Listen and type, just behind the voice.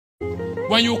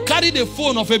When you carry the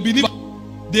phone of a believer,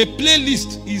 the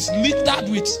playlist is littered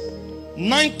with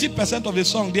 90% of the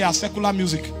song. They are secular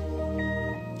music.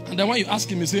 And then when you ask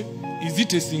him, you say, is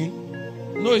it a sin?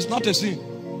 No, it's not a sin.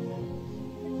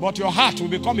 But your heart will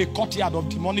become a courtyard of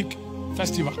demonic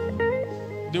festival.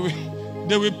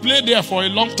 They will play there for a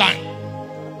long time.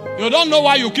 You don't know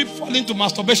why you keep falling to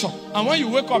masturbation. And when you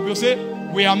wake up, you say,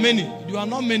 we are many. You are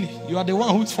not many. You are the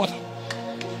one who is falling.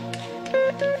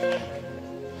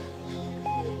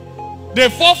 They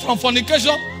fall from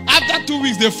fornication. After 2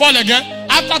 weeks, they fall again.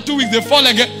 After 2 weeks, they fall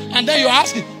again. And then you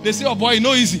ask it. They say, oh boy,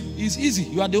 no easy. It's easy.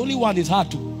 You are the only one it's hard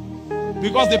to.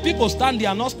 Because the people standing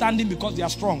are not standing because they are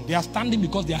strong. They are standing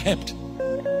because they are helped.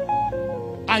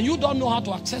 And you don't know how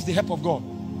to access the help of God.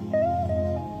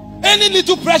 Any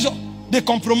little pressure, they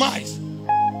compromise.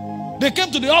 They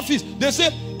came to the office. They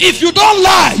say, if you don't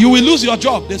lie, you will lose your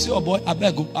job. They say, oh boy, I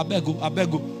beg you, I beg you, I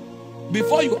beg you.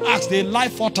 Before you ask, they lie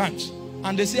 4 times.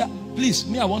 And they say, please,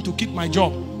 me, I want to keep my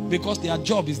job. Because their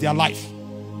job is their life.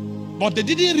 But they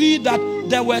didn't read that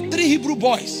there were 3 Hebrew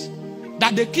boys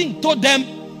that the king told them,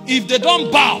 if they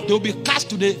don't bow, they will be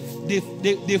cast to the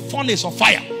furnace of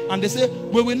fire. And they say,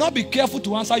 we will not be careful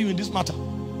to answer you in this matter.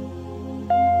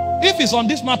 If it's on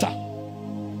this matter,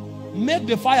 make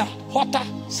the fire hotter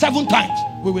 7 times.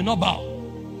 We will not bow.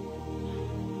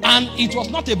 And it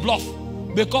was not a bluff,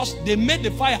 because they made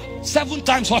the fire 7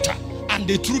 times hotter and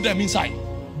they threw them inside.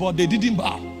 But they didn't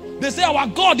bow. They say our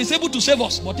God is able to save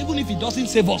us, but even if he doesn't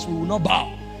save us, we will not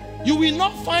bow. You will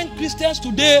not find Christians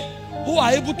today who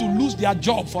are able to lose their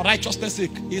job for righteousness'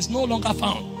 sake. It's no longer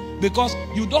found, because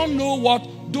you don't know what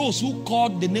those who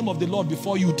called the name of the Lord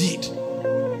before you did.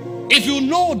 If you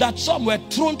know that some were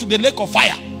thrown to the lake of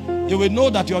fire, you will know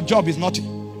that your job is nothing.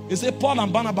 You say, Paul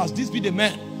and Barnabas, these be the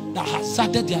men that have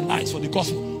started their lives for the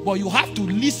gospel. But you have to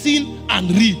listen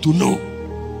and read to know.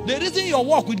 The reason your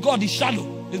walk with God is shallow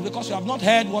is because you have not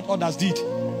heard what others did.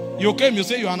 You came, you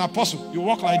say you are an apostle. You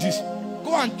walk like this.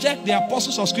 Go and check the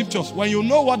apostles of scriptures. When you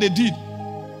know what they did,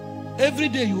 every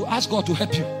day you ask God to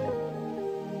help you.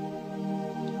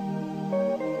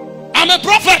 I'm a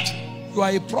prophet. You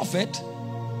are a prophet.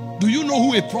 Do you know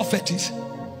who a prophet is?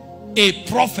 A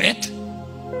prophet.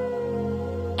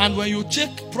 And when you check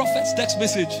prophet's text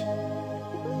message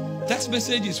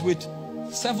is with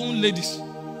 7 ladies.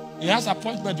 He has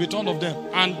appointment with all of them.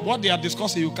 And what they are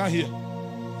discussing, you can't hear.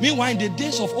 Meanwhile, in the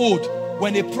days of old,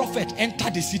 when a prophet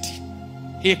entered the city,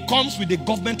 he comes with the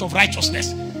government of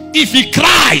righteousness. If he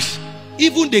cries,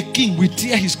 even the king will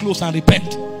tear his clothes and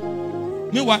repent.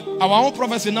 Meanwhile, our own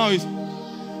prophecy now is,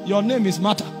 your name is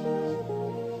Martha.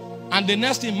 And the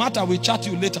next thing, Martha will chat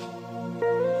you later.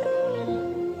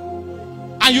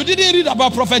 And you didn't read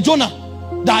about Prophet Jonah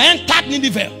that entered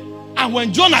Nineveh. And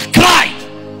when Jonah cried,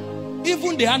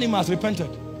 even the animals repented.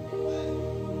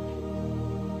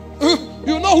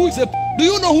 You know who is do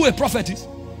you know who a prophet is?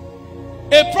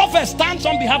 A prophet stands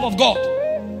on behalf of God.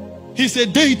 He's a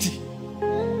deity.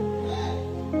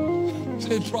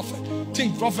 Say prophet.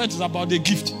 Think prophet is about the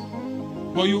gift.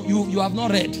 But you have not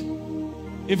read.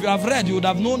 If you have read, you would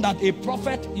have known that a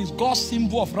prophet is God's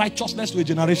symbol of righteousness to a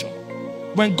generation.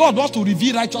 When God wants to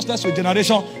reveal righteousness to a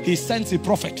generation, he sends a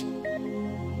prophet.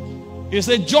 He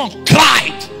said, John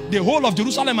cried. The whole of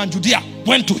Jerusalem and Judea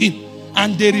went to him.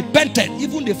 And they repented.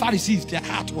 Even the Pharisees, their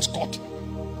heart was caught.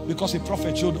 Because a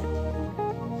prophet showed up.